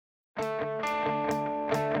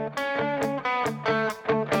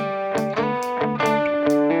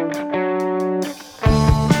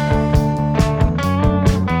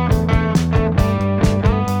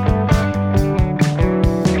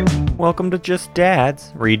welcome to Just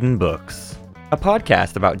Dads Reading Books, a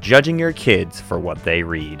podcast about judging your kids for what they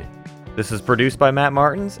read. This is produced by Matt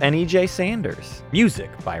Martins and EJ Sanders. Music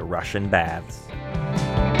by Russian Baths.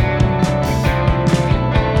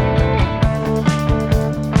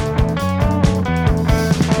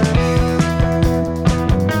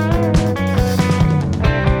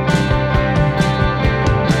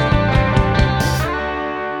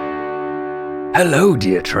 Hello,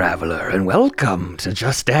 dear traveler, and welcome to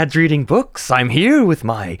Just Dads Reading Books. I'm here with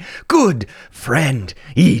my good friend,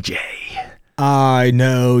 EJ. I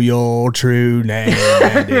know your true name,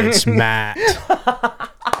 and it's Matt.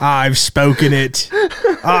 I've spoken it.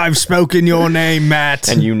 I've spoken your name, Matt.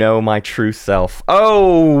 And you know my true self.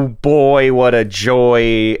 Oh, boy, what a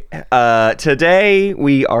joy. Today,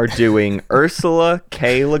 we are doing Ursula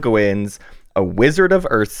K. Le Guin's A Wizard of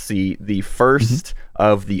Earthsea, the first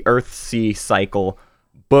of the Earthsea cycle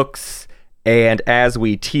books. And as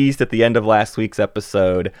we teased at the end of last week's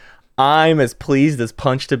episode, I'm as pleased as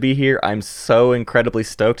punch to be here. I'm so incredibly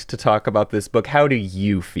stoked to talk about this book. How do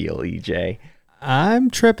you feel, EJ? I'm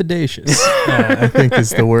trepidatious. I think is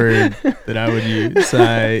the word that I would use.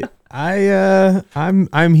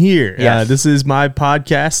 I'm here. Yes. This is my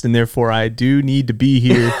podcast, and therefore I do need to be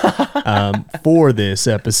here for this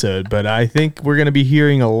episode. But I think we're going to be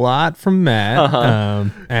hearing a lot from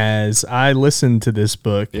Matt as I listen to this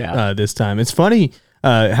book this time. It's funny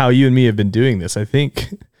how you and me have been doing this. I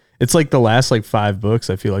think it's like the last 5 books.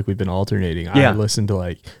 I feel like we've been alternating. Yeah. I listened to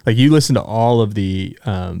like you listen to all of the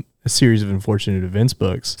a series of Unfortunate Events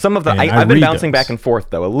books. Some of the I've been bouncing back and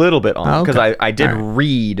forth though a little bit on because I did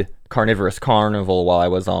read Carnivorous Carnival while I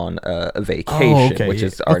was on a vacation, which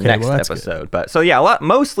is our next episode. Good. But so yeah,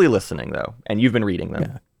 mostly listening though, and you've been reading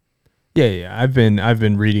them. Yeah. I've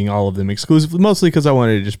been reading all of them exclusively, mostly because I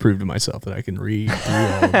wanted to just prove to myself that I can read through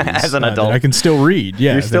all of these, as an adult. I can still read.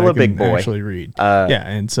 Yeah, you're still a big boy. Actually read. But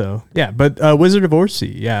Wizard of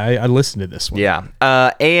Earthsea. Yeah, I listened to this one.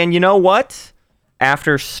 Yeah, and you know what?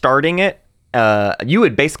 After starting it, you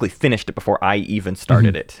had basically finished it before I even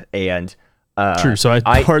started it, and true. So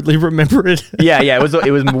I hardly remember it. yeah.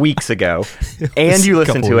 It was weeks ago, and you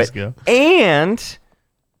listened to it, and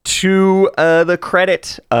to the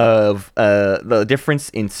credit of the difference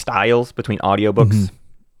in styles between audiobooks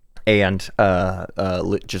and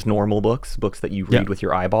just normal books that you read with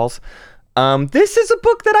your eyeballs. This is a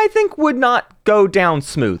book that I think would not go down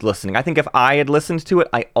smooth listening. I think if I had listened to it,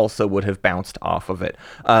 I also would have bounced off of it.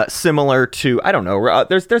 Similar to, I don't know,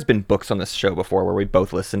 there's been books on this show before where we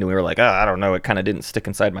both listened and we were like, I don't know, it kind of didn't stick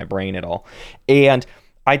inside my brain at all. And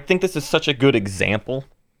I think this is such a good example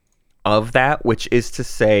of that, which is to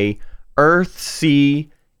say, Earthsea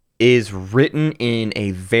is written in a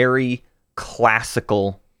very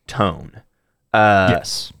classical tone.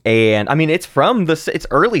 Yes. And I mean, it's it's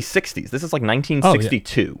early 60s. This is like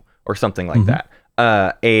 1962 or something like that.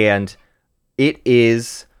 And it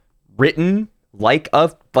is written like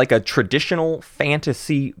a traditional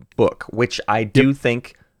fantasy book, which I do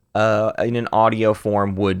think in an audio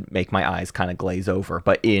form would make my eyes kind of glaze over.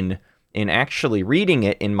 But in actually reading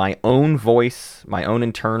it in my own voice, my own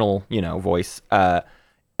internal, voice,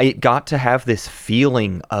 it got to have this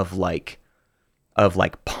feeling of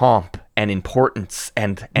pomp and importance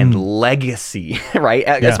and legacy, right?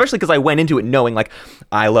 Yeah. Especially because I went into it knowing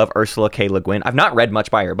I love Ursula K. Le Guin. I've not read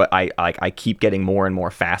much by her, but I keep getting more and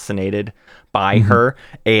more fascinated by her.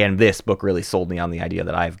 And this book really sold me on the idea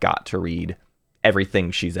that I've got to read everything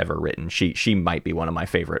she's ever written. She might be one of my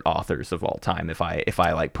favorite authors of all time if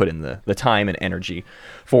I put in the time and energy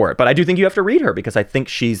for it. But I do think you have to read her because I think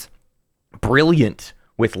she's brilliant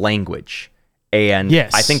with language. And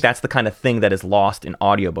yes. I think that's the kind of thing that is lost in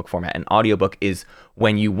audiobook format. An audiobook is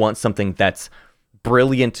when you want something that's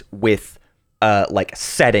brilliant with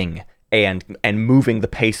setting and moving the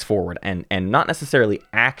pace forward and not necessarily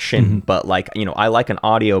action, but I like an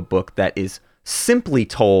audiobook that is simply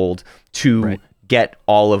told to get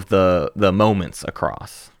all of the moments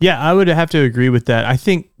across. Yeah, I would have to agree with that. I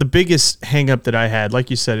think the biggest hang up that I had, like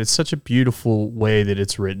you said, it's such a beautiful way that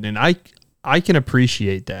it's written, and I can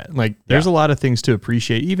appreciate that. There's a lot of things to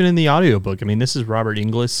appreciate, even in the audiobook. I mean, this is Robert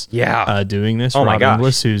Inglis doing this. Oh my gosh.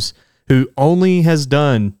 Inglis, who only has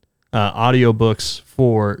done audiobooks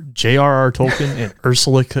for J.R.R. Tolkien and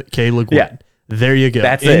Ursula K. Le Guin. Yeah. There you go.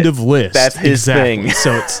 That's End it. of list. That's his thing.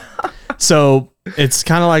 So it's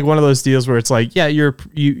kind of like one of those deals where it's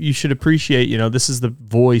you should appreciate, this is the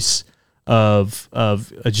voice of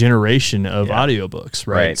a generation of audiobooks,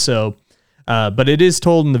 right? So but it is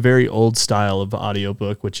told in the very old style of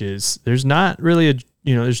audiobook, which is there's not really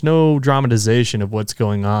there's no dramatization of what's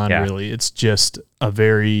going on really. It's just a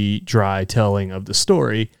very dry telling of the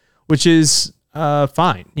story, which is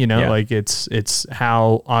fine, Yeah. like it's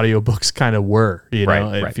how audiobooks kind of were,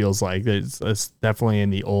 Right, it feels like it's definitely in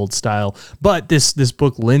the old style, but this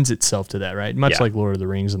book lends itself to that, right? Much like Lord of the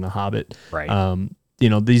Rings and The Hobbit. Right.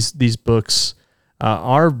 These books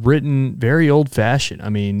are written very old fashioned. I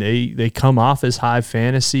mean, they come off as high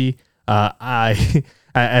fantasy.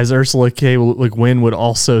 As Ursula K. Le Guin would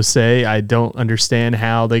also say, I don't understand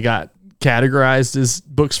how they got categorized as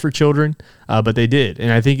books for children, but they did.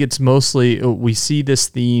 And I think it's mostly, we see this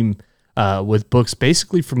theme with books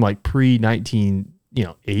basically from like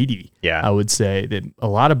pre-1980. Yeah. I would say that a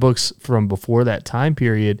lot of books from before that time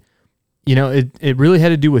period, it really had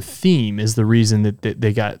to do with theme is the reason that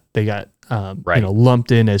they got Right.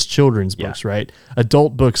 lumped in as children's books, right?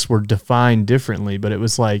 Adult books were defined differently, but it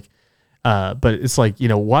was like,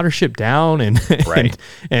 Watership Down and Right.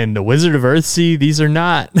 and the Wizard of Earthsea. These are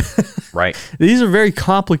not Right. These are very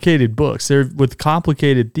complicated books. They're with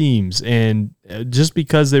complicated themes, and just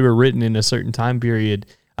because they were written in a certain time period,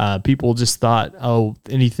 people just thought, oh,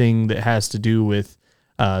 anything that has to do with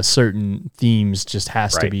certain themes just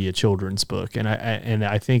has to be a children's book. And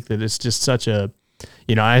I think that it's just such a,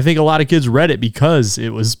 I think a lot of kids read it because it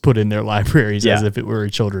was put in their libraries as if it were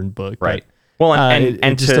a children's book. Right. But, Well, and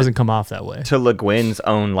it just doesn't come off that way. To Le Guin's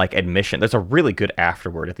own admission, there's a really good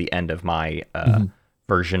afterword at the end of my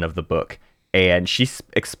version of the book, and she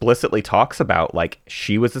explicitly talks about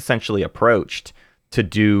she was essentially approached to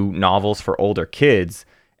do novels for older kids,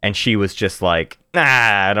 and she was just like,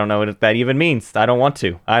 nah, I don't know what that even means. I don't want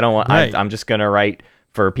to. I don't want. Right. I'm just gonna write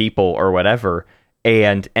for people or whatever.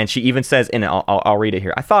 And she even says, and I'll read it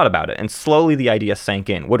here. I thought about it, and slowly the idea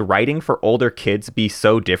sank in. Would writing for older kids be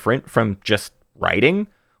so different from just writing?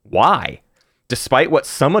 Why? Despite what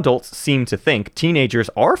some adults seem to think,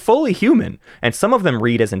 teenagers are fully human, and some of them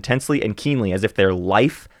read as intensely and keenly as if their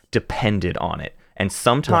life depended on it. And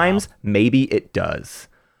sometimes maybe it does.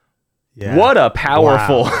 Yeah. What a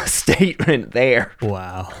powerful statement there.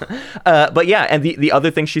 Wow. But yeah, and the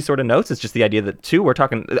other thing she sort of notes is just the idea that, too, we're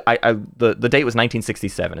talking, the date was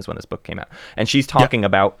 1967 is when this book came out. And she's talking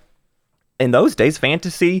about, in those days,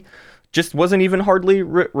 fantasy just wasn't even hardly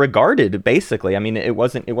regarded, basically. I mean, it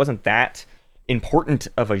wasn't that important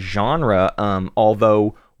of a genre,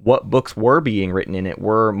 although what books were being written in it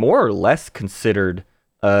were more or less considered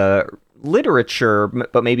literature,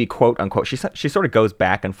 but maybe quote unquote. She sort of goes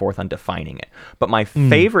back and forth on defining it. But my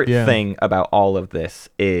favorite thing about all of this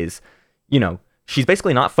is, she's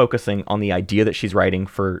basically not focusing on the idea that she's writing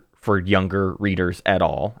for younger readers at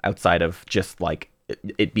all, outside of just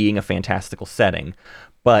it being a fantastical setting.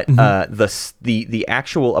 But the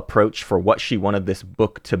actual approach for what she wanted this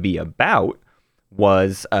book to be about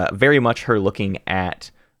was very much her looking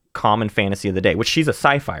at common fantasy of the day, which she's a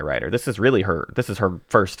sci-fi writer. This is her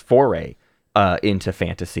first foray into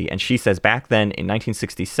fantasy. And she says back then in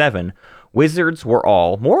 1967, wizards were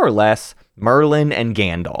all more or less Merlin and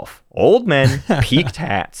Gandalf, old men, peaked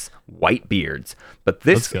hats, white beards. But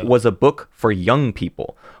this was a book for young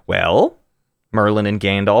people. Well, Merlin and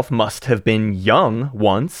Gandalf must have been young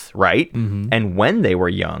once, right? Mm-hmm. And when they were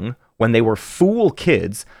young, when they were fool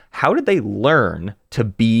kids, how did they learn to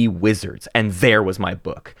be wizards? And there was my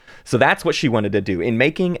book. So that's what she wanted to do. In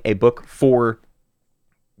making a book for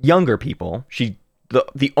younger people,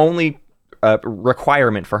 the only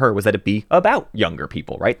requirement for her was that it be about younger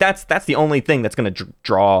people, right? That's the only thing that's going to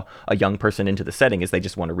draw a young person into the setting, is they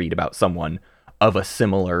just want to read about someone of a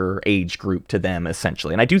similar age group to them,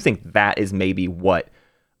 essentially. And I do think that is maybe what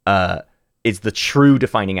is the true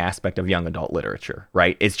defining aspect of young adult literature,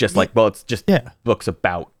 right? It's just it's just books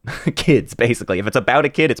about kids, basically. If it's about a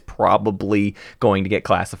kid, it's probably going to get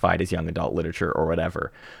classified as young adult literature or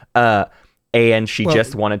whatever. And she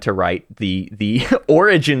just wanted to write the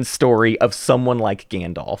origin story of someone like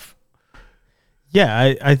Gandalf.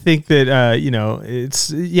 Yeah, I think that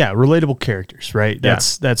it's relatable characters, right?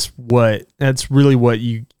 That's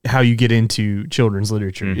really how you get into children's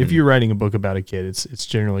literature. Mm-hmm. If you're writing a book about a kid, it's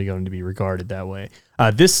generally going to be regarded that way.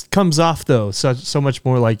 This comes off though so much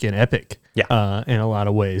more like an epic. In a lot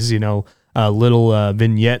of ways, little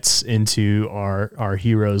vignettes into our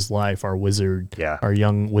hero's life, our wizard, our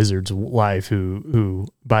young wizard's life, who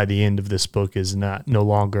by the end of this book is no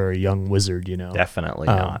longer a young wizard. Definitely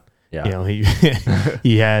not. Yeah.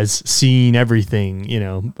 He has seen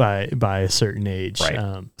everything, by a certain age.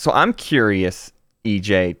 Right. So I'm curious,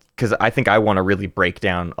 EJ, because I think I want to really break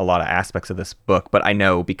down a lot of aspects of this book, but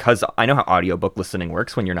because I know how audiobook listening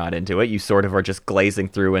works when you're not into it. You sort of are just glazing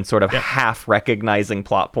through and sort of half recognizing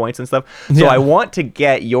plot points and stuff. So I want to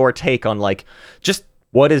get your take on just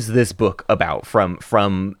what is this book about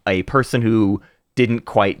from a person who didn't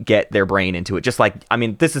quite get their brain into it. Just like, I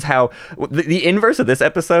mean, this is how the inverse of this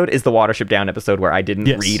episode is the Watership Down episode, where I didn't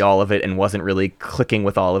read all of it and wasn't really clicking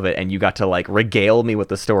with all of it, and you got to like regale me with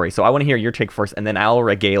the story. So I want to hear your take first, and then I'll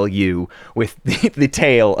regale you with the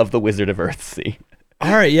tale of the Wizard of Earthsea.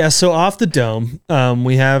 All right, yeah. So off the dome,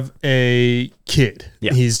 we have a kid.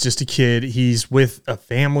 Yeah. He's just a kid. He's with a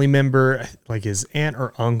family member, like his aunt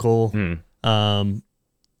or uncle,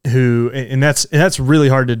 who, and that's really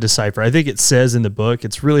hard to decipher. I think it says in the book,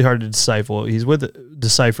 it's really hard to decipher.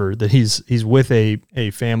 Decipher that he's with a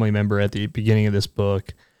family member at the beginning of this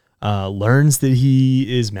book. Learns that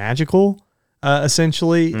he is magical,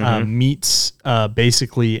 essentially. Meets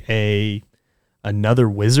basically another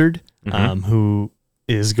wizard, who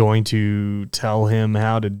is going to tell him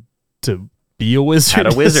how to be a wizard. How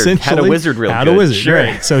to wizard real how good. to wizard, sure.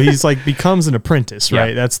 Right. So he's like becomes an apprentice,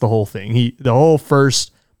 right? That's the whole thing. The whole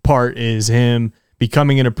first part is him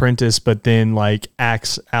becoming an apprentice, but then like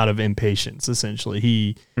acts out of impatience. Essentially,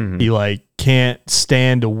 he like can't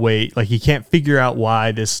stand to wait. Like he can't figure out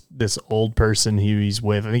why this old person who he's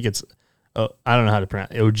with. I think it's I don't know how to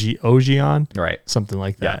pronounce it, Ogion, right? Something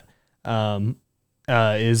like that.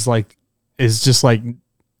 Is just like,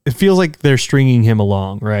 it feels like they're stringing him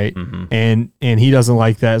along, right? And he doesn't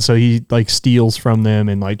like that, so he like steals from them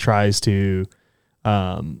and like tries to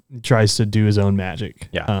do his own magic,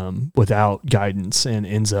 without guidance, and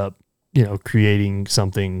ends up, creating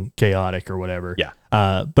something chaotic or whatever.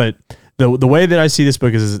 But the way that I see this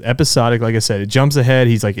book is episodic. Like I said, it jumps ahead.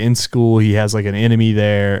 He's like in school. He has like an enemy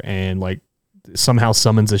there, and like somehow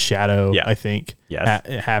summons a shadow. I think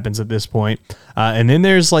it happens at this point. And then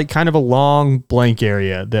there's like kind of a long blank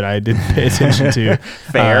area that I didn't pay attention to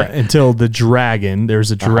until the dragon.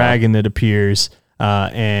 There's a dragon that appears,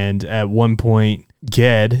 and at one point,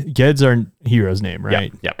 Ged's our hero's name,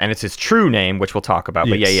 right? Yeah, and it's his true name, which we'll talk about.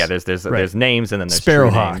 But there's names, and then there's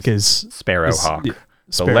Sparrowhawk true names. Sparrowhawk.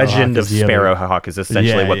 The Legend of Sparrowhawk is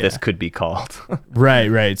essentially what this could be called.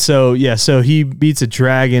 Right. So he beats a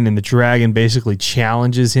dragon, and the dragon basically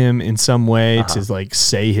challenges him in some way to like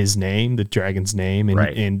say his name, the dragon's name,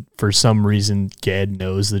 and for some reason Ged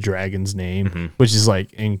knows the dragon's name, which is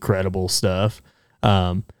like incredible stuff.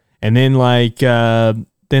 And then like then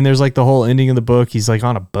there's like the whole ending of the book. He's like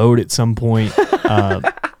on a boat at some point.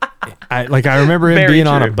 I remember him being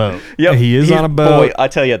on a boat. Yep. He is on a boat. Boy, I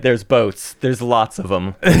tell you, there's boats. There's lots of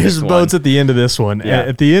them. There's boats at the end of this one. Yeah.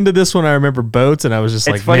 At the end of this one, I remember boats, and I was just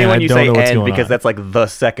it's like, funny man, when I you don't say know what's end, going because on. that's like the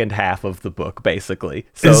second half of the book, basically.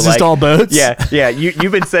 So it's like, just all boats? Yeah.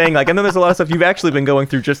 You've been saying like, and then there's a lot of stuff. You've actually been going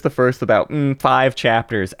through just the first about 5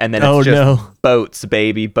 chapters, and then it's just boats,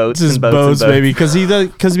 baby. Boats just and boats, baby. Because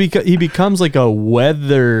he becomes like a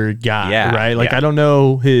weather guy, right? Like I don't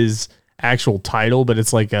know his actual title, but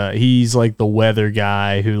it's like he's like the weather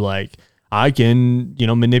guy who like I can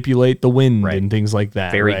manipulate the wind and things like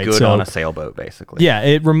that. Very good on a sailboat, basically. Yeah,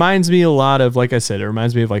 it reminds me a lot of, like I said, it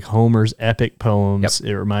reminds me of like Homer's epic poems.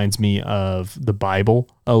 It reminds me of the Bible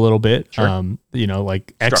a little bit. Sure.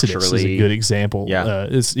 Like Exodus is a good example.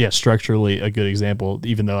 It's structurally a good example.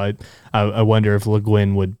 Even though I wonder if Le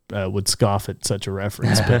Guin would scoff at such a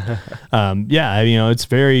reference. But it's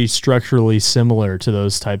very structurally similar to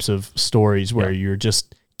those types of stories where you're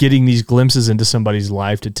just getting these glimpses into somebody's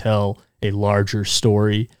life to tell a larger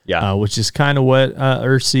story, which is kind of what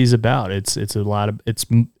Earthsea is about. It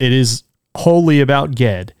is wholly about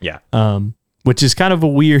Ged, which is kind of a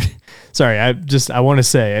weird. Sorry, I want to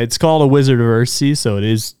say it's called a Wizard of Earthsea, so it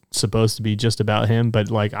is supposed to be just about him.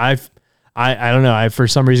 But like I don't know. I for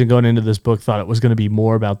some reason going into this book thought it was going to be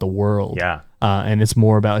more about the world, and it's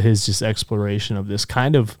more about his just exploration of this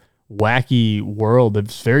kind of wacky world,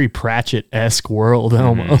 this very Pratchett-esque world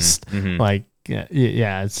almost. Like.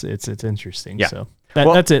 It's interesting. Yeah. So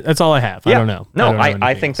that's it. That's all I have. I don't know. No,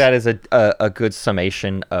 I think that is a good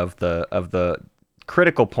summation of the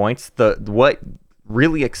critical points. What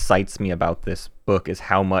really excites me about this book is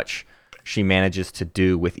how much she manages to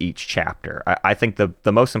do with each chapter. I think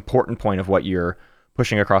the most important point of what you're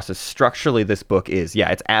pushing across is structurally this book is,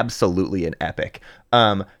 it's absolutely an epic.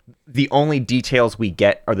 The only details we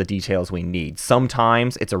get are the details we need.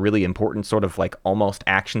 Sometimes it's a really important sort of like almost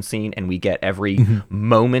action scene, and we get every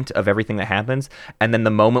moment of everything that happens, and then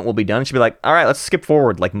the moment will be done. She'll be like, all right, let's skip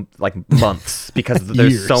forward like months because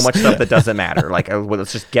there's so much stuff that doesn't matter. Like,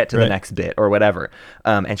 let's just get to the next bit or whatever.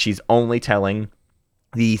 And she's only telling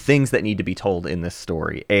the things that need to be told in this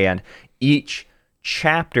story, and each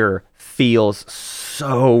chapter feels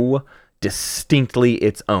so distinctly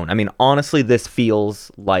its own. I mean, honestly, this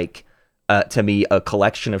feels like to me a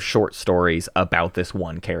collection of short stories about this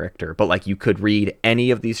one character, but like you could read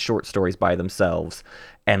any of these short stories by themselves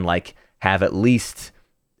and like have at least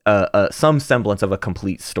some semblance of a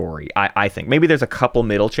complete story. I think maybe there's a couple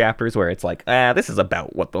middle chapters where it's like, this is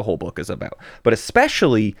about what the whole book is about. But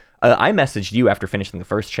especially, I messaged you after finishing the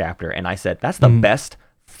first chapter, and I said, that's the best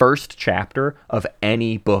first chapter of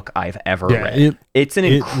any book I've ever read. It's an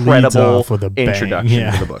incredible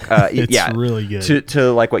introduction to the book. It's really good.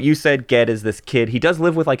 To like what you said, Ged is this kid. He does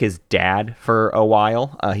live with like his dad for a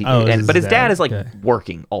while. But his dad is like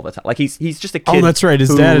working all the time. Like he's just a kid. Oh, that's right.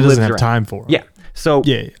 His dad doesn't have time for him. Yeah. So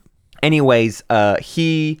anyways,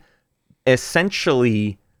 he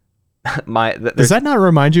essentially does that not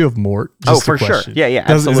remind you of Mort? Just for sure. Yeah,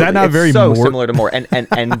 absolutely. Is that not very so Mort? Similar to Mort?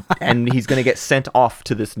 And he's going to get sent off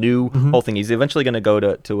to this new whole thing. He's eventually going to go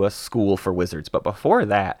to a school for wizards. But before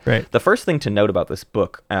that, the first thing to note about this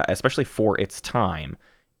book, especially for its time,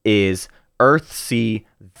 is Earthsea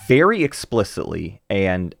very explicitly,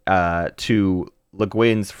 and to Le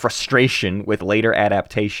Guin's frustration with later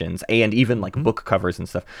adaptations and even like book covers and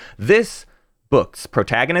stuff, this book's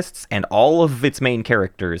protagonists and all of its main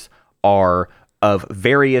characters are of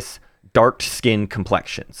various dark skin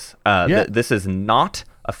complexions. This is not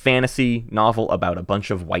a fantasy novel about a bunch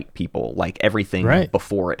of white people like everything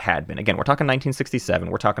before it had been. Again, we're talking 1967.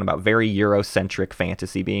 We're talking about very Eurocentric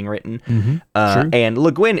fantasy being written. And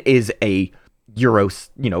Le Guin is a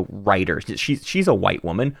writer. She's a white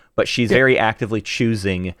woman, but she's very actively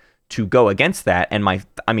choosing to go against that.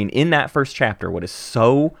 And in that first chapter, what is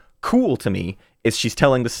so cool to me is she's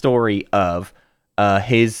telling the story of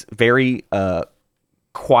his very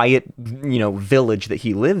quiet, village that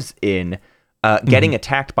he lives in, getting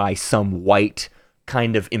attacked by some white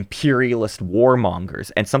kind of imperialist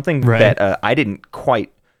warmongers, and something that it didn't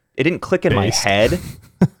click in my head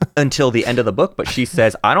until the end of the book. But she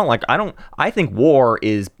says, I think war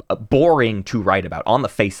is boring to write about on the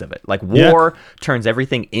face of it. Like war turns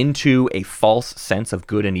everything into a false sense of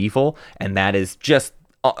good and evil, and that is just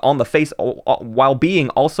on the face, while being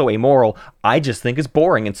also amoral, I just think is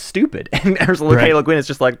boring and stupid. And Ursula K. Le Guin is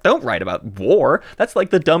just like, don't write about war. That's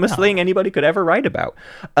like the dumbest thing anybody could ever write about.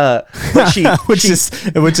 But which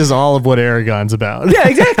is all of what Aragon's about. Yeah,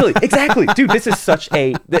 exactly. Dude, this is such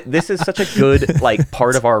a good like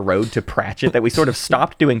part of our road to Pratchett that we sort of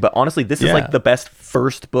stopped doing. But honestly, this is like the best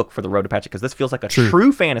first book for the road to Pratchett, because this feels like a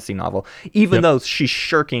true fantasy novel, even though she's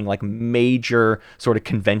shirking like major sort of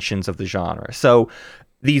conventions of the genre. So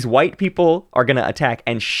these white people are going to attack,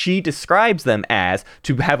 and she describes them as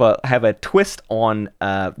to have a twist on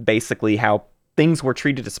basically how things were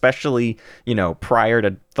treated, especially, prior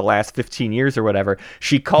to the last 15 years or whatever.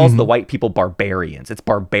 She calls the white people barbarians. It's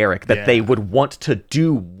barbaric that they would want to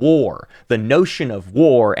do war. The notion of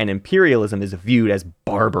war and imperialism is viewed as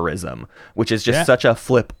barbarism, which is just such a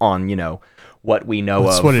flip on, what we know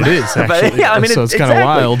That's of. what it is, actually. So it's kind of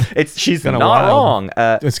wild. She's not wrong.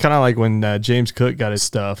 It's kind of like when James Cook got his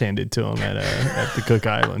stuff handed to him at the Cook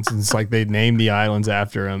Islands. And it's like they named the islands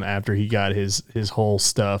after him after he got his whole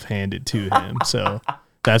stuff handed to him. So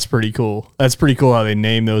that's pretty cool. That's pretty cool how they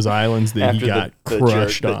named those islands that he got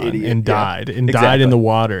crushed on and died in the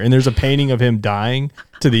water. And there's a painting of him dying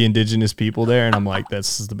to the indigenous people there. And I'm like,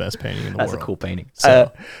 this is the best painting in the world. That's a cool painting.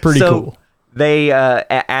 So, pretty cool. They,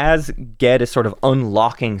 as Ged is sort of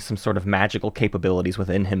unlocking some sort of magical capabilities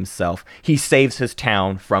within himself, he saves his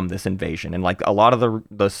town from this invasion. And like a lot of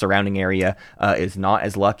the surrounding area is not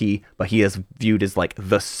as lucky, but he is viewed as like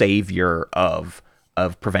the savior of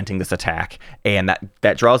preventing this attack. And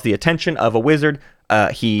that draws the attention of a wizard,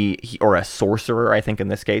 he or a sorcerer, I think in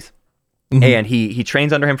this case. And he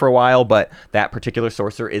trains under him for a while, but that particular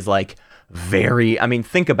sorcerer is like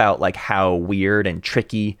think about like how weird and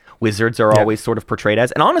tricky wizards are always sort of portrayed as.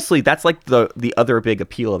 And honestly, that's like the other big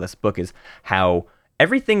appeal of this book, is how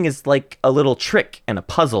everything is like a little trick and a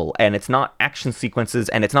puzzle, and it's not action sequences,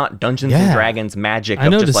 and it's not Dungeons and Dragons magic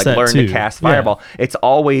of just like learn to cast fireball. It's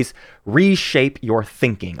always reshape your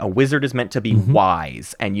thinking. A wizard is meant to be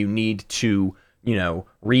wise, and you need to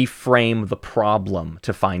reframe the problem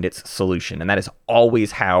to find its solution. And that is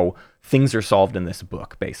always how things are solved in this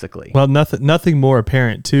book, basically. Well, nothing more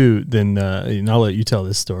apparent too than I'll let you tell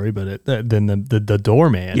this story, but than the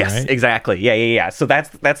doorman. Yes, right? Exactly. Yeah. So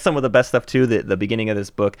that's some of the best stuff too. The beginning of this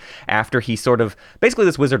book, after he sort of basically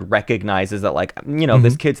this wizard recognizes that like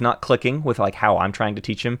this kid's not clicking with like how I'm trying to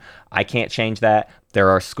teach him. I can't change that. There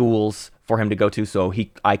are schools for him to go to, so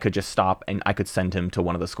I could just stop and I could send him to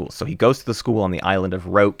one of the schools. So he goes to the school on the island of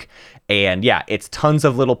Roke, and it's tons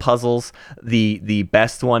of little puzzles. The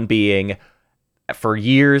best one being, for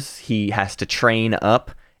years he has to train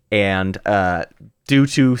up, and due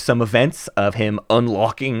to some events of him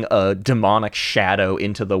unlocking a demonic shadow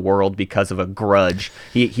into the world because of a grudge.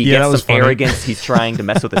 He gets some arrogance. He's trying to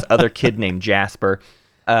mess with this other kid named Jasper.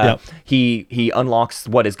 He unlocks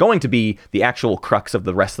what is going to be the actual crux of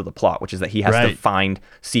the rest of the plot, which is that he has to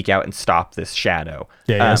seek out and stop this shadow.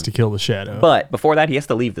 Yeah, he has to kill the shadow. But before that, he has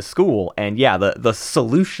to leave the school. And yeah, the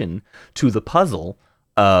solution to the puzzle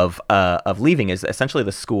of leaving is essentially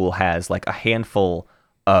the school has like a handful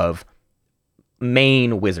of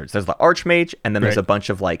main wizards. There's the Archmage, and then there's a bunch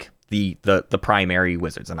of like the primary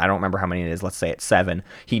wizards, and I don't remember how many it is. Let's say it's 7.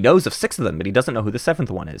 He knows of 6 of them, but he doesn't know who the 7th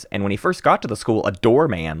one is. And when he first got to the school, a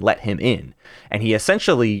doorman let him in, and he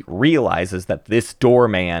essentially realizes that this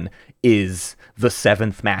doorman is the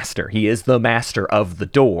 7th master. He is the master of the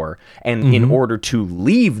door, and in order to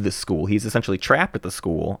leave the school, he's essentially trapped at the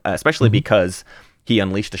school, especially because he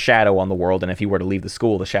unleashed a shadow on the world, and if he were to leave the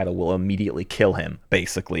school, the shadow will immediately kill him,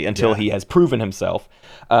 basically, until he has proven himself.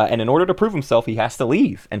 And in order to prove himself, he has to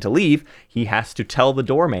leave. And to leave, he has to tell the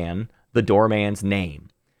doorman's name.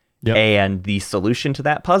 Yep. And the solution to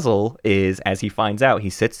that puzzle is, as he finds out,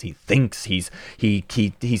 he sits, he thinks, he's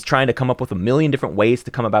trying to come up with a million different ways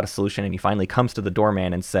to come about a solution, and he finally comes to the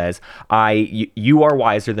doorman and says, you are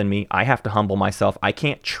wiser than me. I have to humble myself. I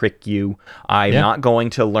can't trick you. I'm not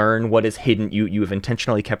going to learn what is hidden. You have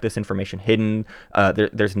intentionally kept this information hidden.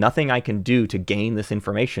 There's nothing I can do to gain this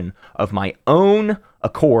information of my own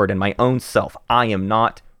accord and my own self. I am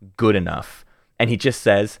not good enough. And he just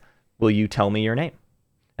says, will you tell me your name?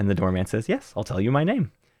 And the doorman says, yes, I'll tell you my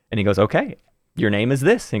name. And he goes, okay, your name is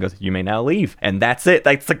this. And he goes, you may now leave. And that's it.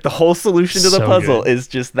 That's like the whole solution to the puzzle is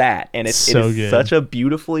just that. And it is such a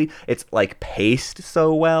beautifully, it's like paced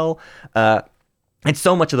so well. And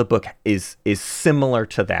so much of the book is similar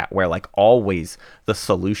to that, where like always the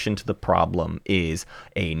solution to the problem is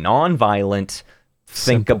a non-violent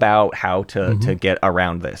think about how to get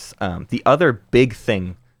around this. The other big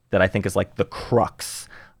thing that I think is like the crux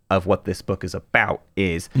of what this book is about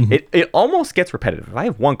is it almost gets repetitive. If I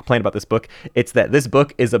have one complaint about this book, it's that this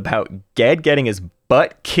book is about Ged getting his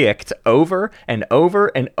butt kicked over and over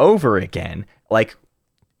and over again, like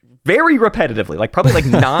very repetitively, like probably like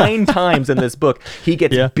 9 times in this book. He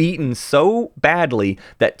gets beaten so badly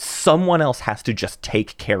that someone else has to just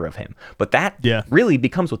take care of him. But that really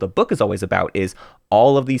becomes what the book is always about, is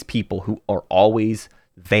all of these people who are always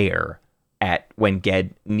there at when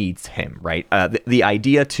Ged needs him, right? The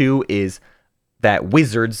idea too is that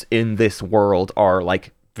wizards in this world are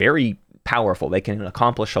like very powerful. They can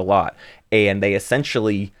accomplish a lot, and they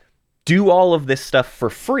essentially do all of this stuff for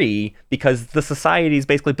free because the society is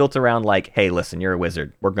basically built around like, hey, listen, you're a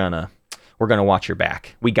wizard. We're gonna watch your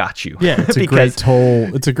back. We got you. Yeah, it's a great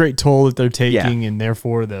toll. It's a great toll that they're taking, and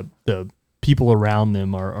therefore the people around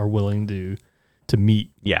them are willing to meet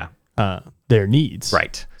their needs.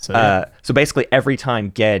 Right. So basically every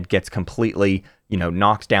time Ged gets completely,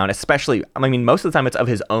 knocked down, especially, I mean, most of the time it's of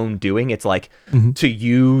his own doing. It's like to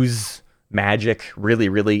use magic really,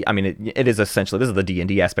 really, I mean, it is essentially, this is the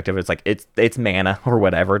D&D aspect of it. It's like, it's mana or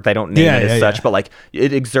whatever. They don't name it as such, but like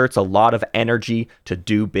it exerts a lot of energy to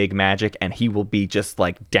do big magic, and he will be just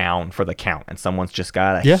like down for the count, and someone's just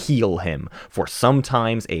got to heal him for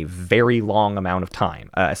sometimes a very long amount of time,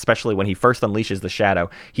 especially when he first unleashes the shadow.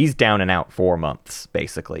 He's down and out for months,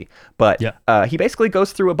 basically. But he basically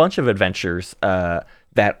goes through a bunch of adventures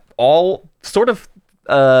that all sort of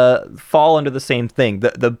fall under the same thing.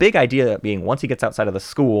 The big idea being, once he gets outside of the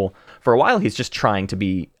school, for a while he's just trying to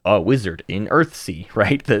be a wizard in Earthsea,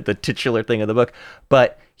 right? The titular thing of the book.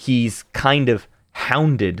 But he's kind of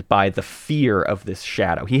hounded by the fear of this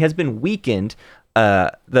shadow. He has been weakened.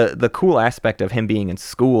 The cool aspect of him being in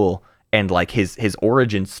school and like his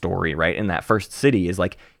origin story, right, in that first city is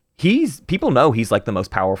like, people know he's like the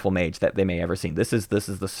most powerful mage that they may ever seen. This is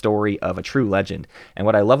the story of a true legend. And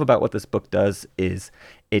what I love about what this book does is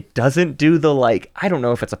it doesn't do the like, I don't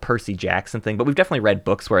know if it's a Percy Jackson thing, but we've definitely read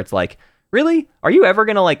books where it's like, really? Are you ever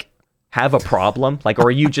going to like have a problem? Like, or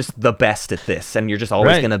are you just the best at this? And you're just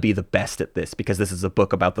always going to be the best at this because this is a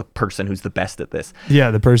book about the person who's the best at this.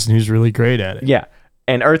 Yeah, the person who's really great at it. Yeah.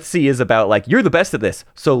 And Earthsea is about like, you're the best at this,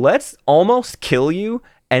 so let's almost kill you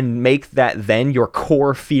and make that then your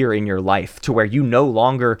core fear in your life, to where you no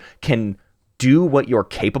longer can do what you're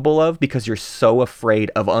capable of because you're so afraid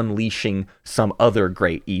of unleashing some other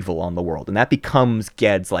great evil on the world. And that becomes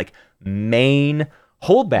Ged's like main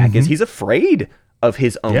holdback, is he's afraid of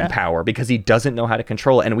his own power because he doesn't know how to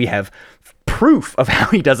control it. And we have proof of how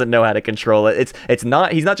he doesn't know how to control it. He's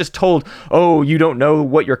not just told, oh, you don't know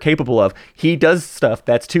what you're capable of. He does stuff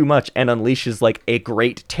that's too much and unleashes like a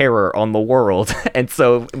great terror on the world, and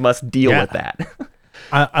so must deal with that.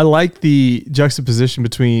 I like the juxtaposition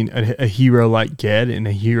between a hero like Ged and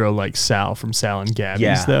a hero like Sal from Sal and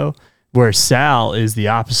Gabby's, though, where Sal is the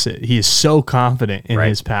opposite. He is so confident in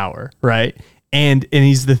his power, right? And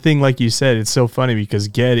he's the thing, like you said, it's so funny because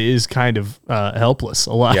Ged is kind of helpless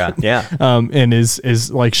a lot. And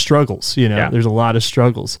is like struggles, there's a lot of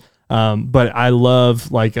struggles. But I love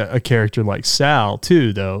like a character like Sal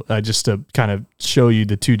too, though, just to kind of show you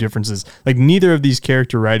the two differences. Like neither of these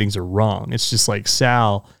character writings are wrong. It's just like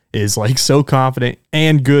Sal is like so confident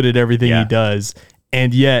and good at everything he does.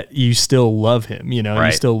 And yet you still love him, you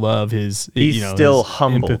still love his, he's still his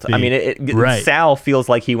humbled. empathy. I mean, Sal feels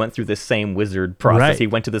like he went through this same wizard process. Right. He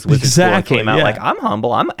went to this wizard school and came out like, I'm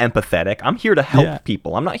humble. I'm empathetic. I'm here to help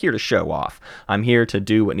people. I'm not here to show off. I'm here to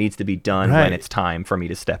do what needs to be done when it's time for me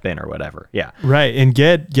to step in or whatever. Yeah. Right. And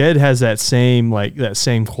Ged has that same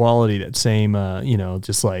quality, that same,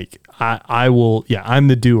 just like, I'm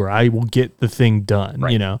the doer. I will get the thing done,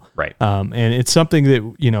 Right. And it's something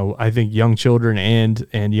that, I think young children and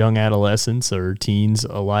young adolescents or teens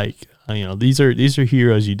alike, these are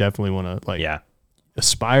heroes you definitely want to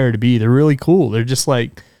aspire to be. They're really cool. They're just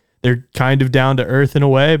like, they're kind of down to earth in a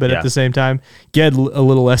way, but at the same time, Ged a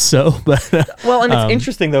little less so. But well, and it's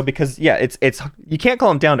interesting though because it's you can't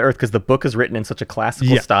call him down to earth because the book is written in such a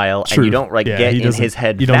classical style, and you don't get in his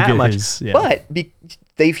head that much. But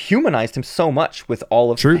they've humanized him so much with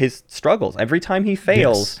all of his struggles. Every time he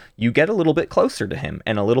fails, you get a little bit closer to him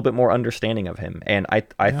and a little bit more understanding of him. And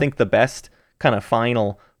I think the best kind of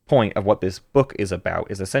final point of what this book is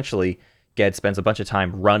about is essentially Ged spends a bunch of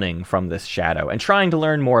time running from this shadow and trying to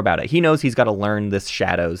learn more about it. He knows he's got to learn this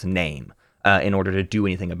shadow's name in order to do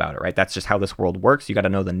anything about it, right? That's just how this world works. You got to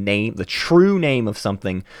know the name, the true name of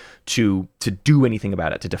something to do anything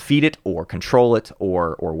about it, to defeat it or control it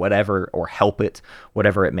or whatever, or help it,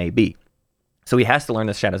 whatever it may be. So he has to learn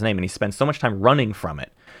this shadow's name, and he spends so much time running from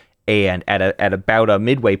it. And at about a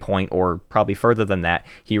midway point, or probably further than that,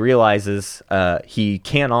 he realizes he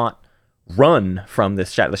cannot run from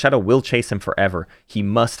this shadow. The shadow will chase him forever. He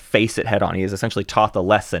must face it head on. He is essentially taught the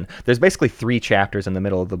lesson. There's basically 3 chapters in the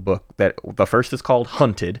middle of the book. That the first is called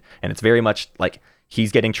Hunted, and it's very much like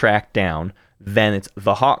he's getting tracked down. Then it's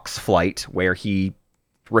The Hawk's Flight, where he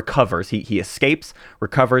recovers. He escapes,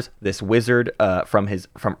 recovers. This wizard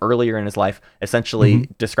from earlier in his life essentially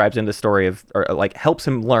describes him the story of, or like helps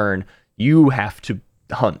him learn, you have to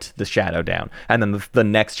hunt the shadow down. And then the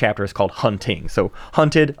next chapter is called Hunting. So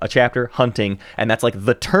Hunted, a chapter, Hunting, and that's like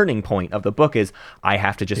the turning point of the book is I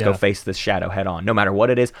have to just go face this shadow head on. No matter what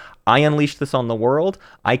it is, I unleashed this on the world.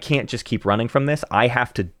 I can't just keep running from this. I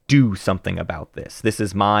have to do something about this. This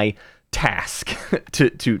is my task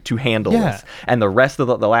to handle this. And the rest of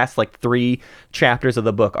the last like 3 chapters of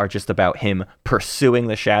the book are just about him pursuing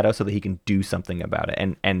the shadow so that he can do something about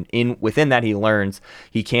it. And within that, he learns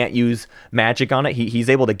he can't use magic on it. He's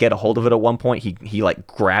able to get a hold of it at one point. He like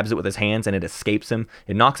grabs it with his hands and it escapes him.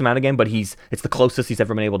 It knocks him out again, but it's the closest he's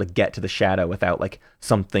ever been able to get to the shadow without like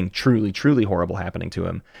something truly, truly horrible happening to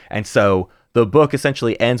him. And so the book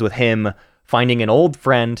essentially ends with him finding an old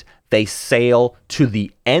friend. They sail to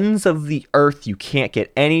the ends of the earth. You can't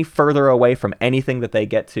get any further away from anything that they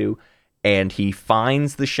get to. And he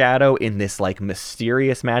finds the shadow in this like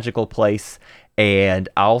mysterious magical place. And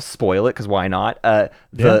I'll spoil it because why not?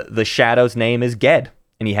 The shadow's name is Ged.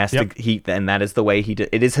 And he has and that is the way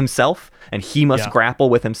it is himself, and he must grapple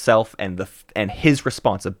with himself and his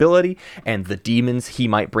responsibility and the demons he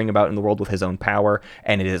might bring about in the world with his own power.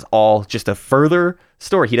 And it is all just a further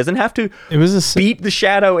story. He doesn't have to beat the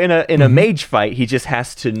shadow in a mage fight. He just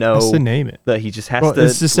has to know. Has to name it. He just has to.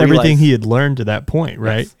 It's just everything he had learned to that point,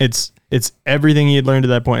 right? Yes. It's everything he had learned to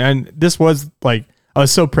that point. And this was like, I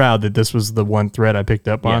was so proud that this was the one thread I picked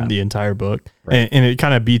up on the entire book. Right. And it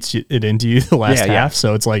kind of beats it into you the last half.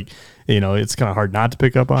 So it's like, it's kind of hard not to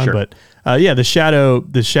pick up on. Sure. But the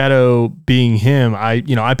shadow being him,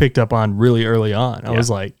 I picked up on really early on. I was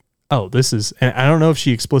like, oh, this is, and I don't know if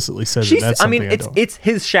she explicitly says that. That's something it's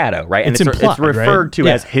his shadow, right? And it's implied, referred to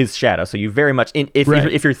as his shadow. So you very much,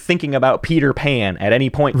 if you're thinking about Peter Pan at any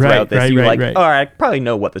point throughout this, you're like, oh, I probably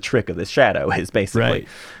know what the trick of this shadow is, basically. Right.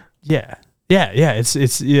 Yeah. Yeah,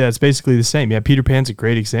 it's basically the same. Yeah, Peter Pan's a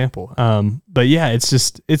great example. But yeah,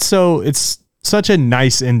 it's such a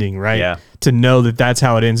nice ending, right? Yeah. To know that that's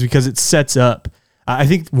how it ends because it sets up. I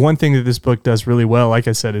think one thing that this book does really well, like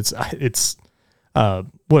I said, it's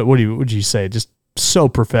what would you say? Just so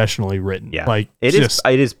professionally written. Yeah, like it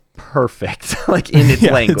is perfect, like in its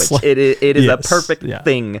language. It is a perfect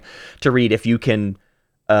thing to read if you can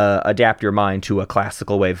adapt your mind to a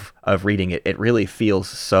classical way of reading it, it really feels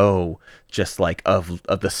so just like of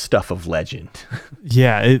the stuff of legend.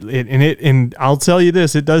 Yeah, and I'll tell you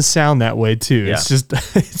this, it does sound that way too. Yeah. It's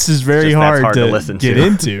just very hard to listen get to.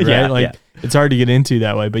 into, right? Yeah, like yeah. it's hard to get into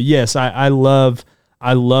that way. But yes, I love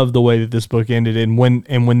the way that this book ended, and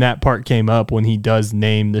when that part came up, when he does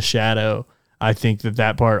name the shadow, I think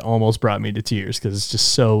that part almost brought me to tears, because it's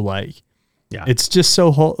just so like, Yeah. it's just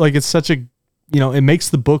so whole, like it's such a, it makes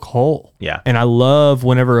the book whole. Yeah. And I love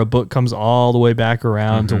whenever a book comes all the way back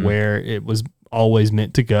around to where it was always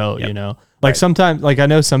meant to go, Yep. Like sometimes, like I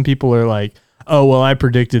know some people are like, oh, well, I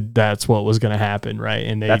predicted that's what was going to happen, right?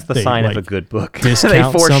 And that's the sign like, of a good book. discount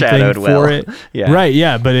They foreshadowed something well. for it. Yeah. Right,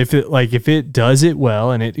 yeah, but if it does it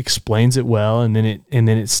well and it explains it well, and then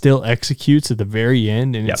it still executes at the very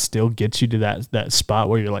end, and Yep. it still gets you to that spot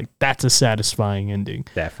where you're like, that's a satisfying ending.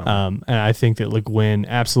 Definitely. And I think that Le Guin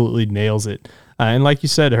absolutely nails it. And like you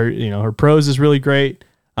said, her prose is really great.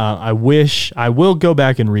 I will go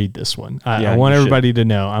back and read this one. I want everybody to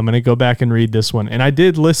know I'm going to go back and read this one. And I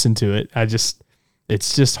did listen to it.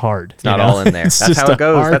 It's just hard. It's not all in there. That's how it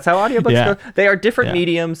goes. That's how audiobooks go. They are different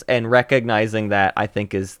mediums, and recognizing that, I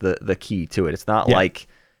think, is the key to it. It's not like,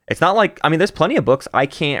 I mean, there's plenty of books I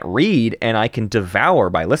can't read and I can devour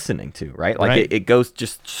by listening to, right? Like it goes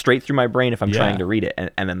just straight through my brain if I'm trying to read it.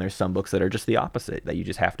 And then there's some books that are just the opposite, that you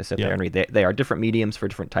just have to sit there and read. They are different mediums for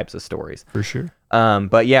different types of stories. For sure.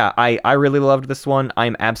 But yeah, I really loved this one.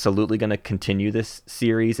 I'm absolutely going to continue this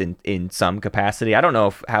series in some capacity. I don't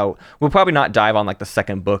know we'll probably not dive on like the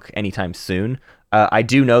second book anytime soon. I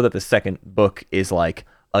do know that the second book is like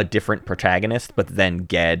a different protagonist, but then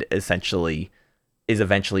Ged essentially is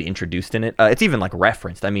eventually introduced in it. It's even like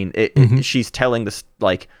referenced. I mean, she's telling this,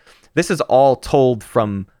 like, this is all told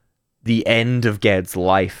from the end of Ged's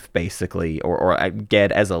life, basically, or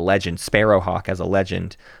Ged as a legend, Sparrowhawk as a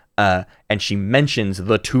legend. And she mentions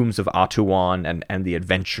the tombs of Atuan and the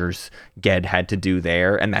adventures Ged had to do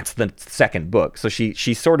there, and that's the second book. So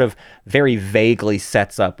she sort of very vaguely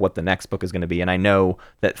sets up what the next book is going to be. And I know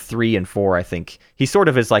that 3 and 4, I think he sort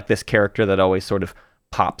of is like this character that always sort of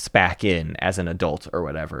pops back in as an adult or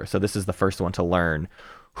whatever. So this is the first one to learn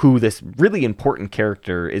who this really important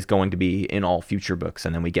character is going to be in all future books,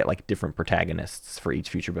 and then we get like different protagonists for each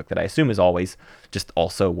future book that I assume is always just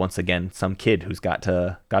also, once again, some kid who's got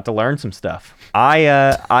to learn some stuff.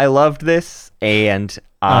 I loved this, and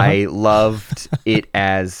I loved it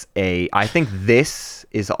as I think this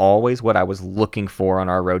is always what I was looking for on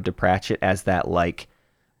our road to Pratchett, as that, like,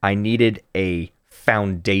 I needed a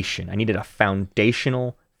foundation. I needed a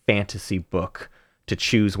foundational fantasy book to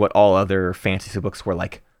choose what all other fantasy books were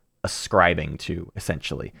like ascribing to,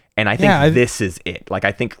 essentially. And I think this is it. Like,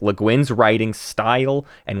 I think Le Guin's writing style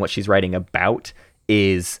and what she's writing about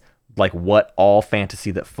is like what all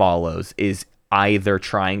fantasy that follows is either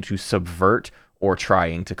trying to subvert or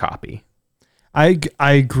trying to copy. I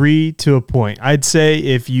agree to a point. I'd say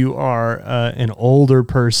if you are an older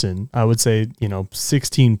person, I would say,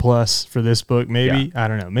 16 plus for this book, maybe. I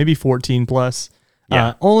don't know, maybe 14 plus.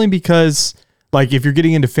 Only because, like, if you're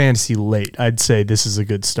getting into fantasy late, I'd say this is a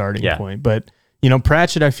good starting point. But,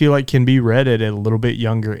 Pratchett, I feel like, can be read at a little bit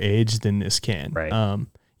younger age than this can. Right. And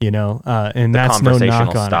The that's no knock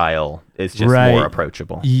conversational on style is just more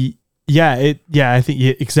approachable. I think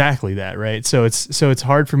exactly that, right? So it's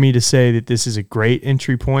hard for me to say that this is a great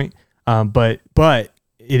entry point, but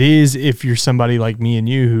it is if you're somebody like me and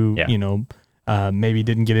you who maybe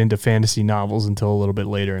didn't get into fantasy novels until a little bit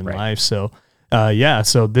later in life. So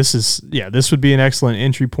so this would be an excellent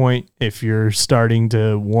entry point if you're starting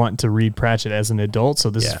to want to read Pratchett as an adult. So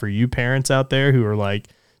this is for you parents out there who are like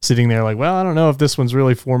sitting there like, well, I don't know if this one's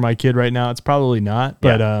really for my kid right now. It's probably not,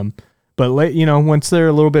 but late, once they're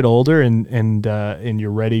a little bit older and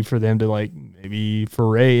you're ready for them to like maybe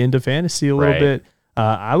foray into fantasy a little bit,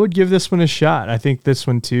 I would give this one a shot. I think this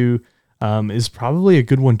one too is probably a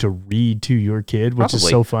good one to read to your kid, which is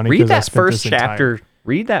so funny. Read that first chapter.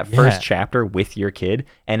 Read that first chapter with your kid,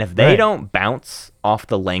 and if they don't bounce off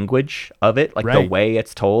the language of it, like the way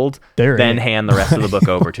it's told, then hand the rest of the book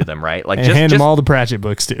over to them, right? Like, and hand them all the Pratchett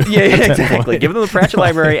books too. Yeah, exactly. Give them the Pratchett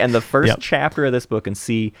library and the first chapter of this book, and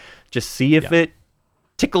see if it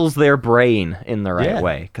tickles their brain in the right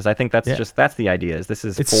way. Because I think that's the idea. Is this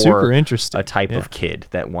is it's for super interesting. A type of kid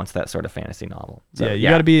that wants that sort of fantasy novel. So, you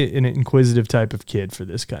got to be an inquisitive type of kid for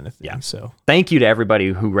this kind of thing. So thank you to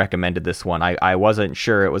everybody who recommended this one. I wasn't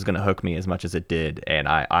sure it was going to hook me as much as it did, and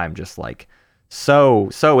I'm just like so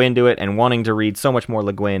into it and wanting to read so much more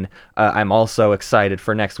Le Guin. I'm also excited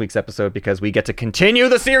for next week's episode because we get to continue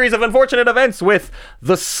the series of unfortunate events with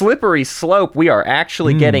The Slippery Slope. We are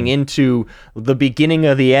actually getting into the beginning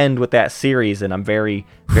of the end with that series, and I'm very,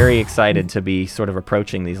 very excited to be sort of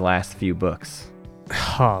approaching these last few books.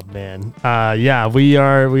 Oh man, yeah, we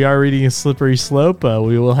are reading A Slippery Slope.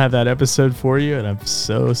 We will have that episode for you, and I'm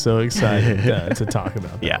so excited to talk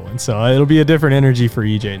about that one. So it'll be a different energy for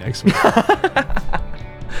EJ next week.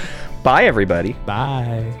 Bye, everybody.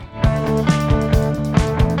 Bye.